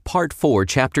Part 4,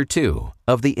 Chapter 2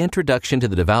 of the Introduction to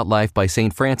the Devout Life by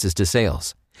St. Francis de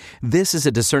Sales. This is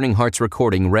a Discerning Hearts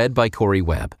recording read by Corey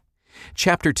Webb.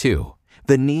 Chapter 2,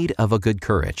 The Need of a Good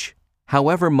Courage.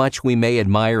 However much we may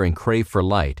admire and crave for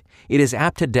light, it is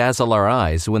apt to dazzle our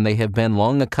eyes when they have been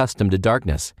long accustomed to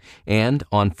darkness, and,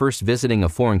 on first visiting a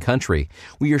foreign country,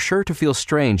 we are sure to feel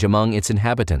strange among its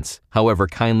inhabitants, however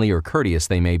kindly or courteous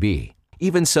they may be.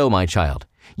 Even so, my child,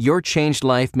 your changed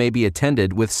life may be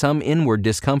attended with some inward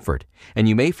discomfort, and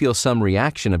you may feel some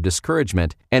reaction of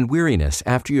discouragement and weariness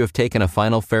after you have taken a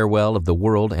final farewell of the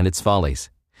world and its follies.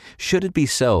 Should it be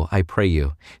so, I pray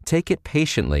you, take it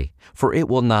patiently, for it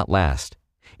will not last.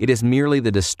 It is merely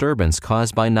the disturbance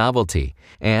caused by novelty,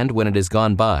 and when it is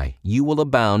gone by, you will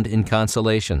abound in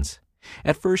consolations.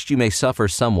 At first you may suffer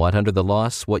somewhat under the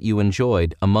loss what you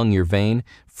enjoyed among your vain,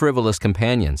 frivolous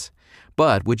companions.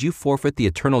 But would you forfeit the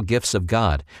eternal gifts of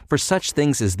God for such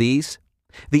things as these?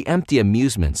 The empty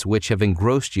amusements which have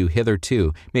engrossed you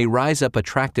hitherto may rise up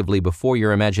attractively before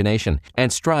your imagination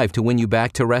and strive to win you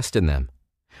back to rest in them.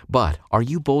 But are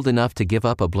you bold enough to give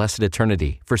up a blessed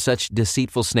eternity for such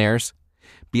deceitful snares?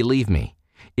 Believe me,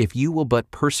 if you will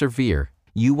but persevere,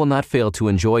 you will not fail to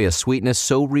enjoy a sweetness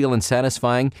so real and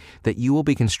satisfying that you will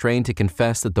be constrained to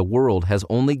confess that the world has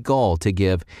only gall to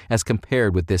give as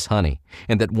compared with this honey,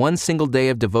 and that one single day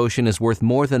of devotion is worth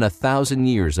more than 1,000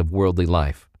 years of worldly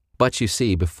life. But you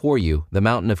see before you the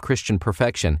mountain of Christian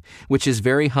perfection, which is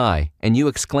very high, and you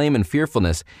exclaim in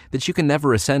fearfulness that you can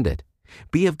never ascend it.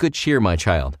 Be of good cheer, my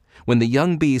child. When the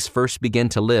young bees first begin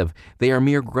to live, they are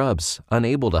mere grubs,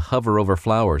 unable to hover over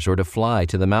flowers or to fly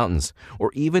to the mountains,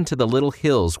 or even to the little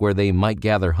hills where they might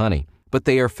gather honey. But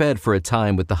they are fed for a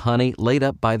time with the honey laid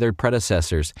up by their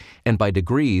predecessors, and by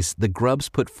degrees the grubs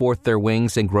put forth their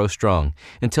wings and grow strong,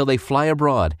 until they fly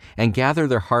abroad and gather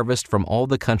their harvest from all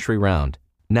the country round.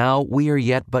 Now we are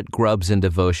yet but grubs in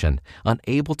devotion,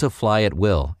 unable to fly at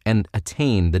will and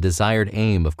attain the desired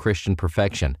aim of Christian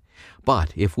perfection.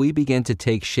 But if we begin to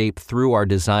take shape through our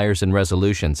desires and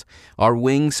resolutions, our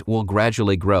wings will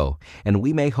gradually grow, and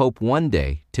we may hope one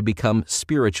day to become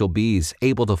spiritual bees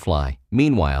able to fly.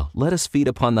 Meanwhile, let us feed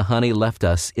upon the honey left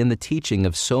us in the teaching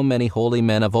of so many holy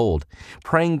men of old,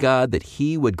 praying God that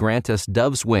He would grant us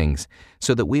dove's wings,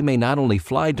 so that we may not only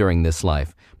fly during this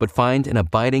life, but find an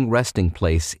abiding resting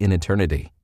place in eternity.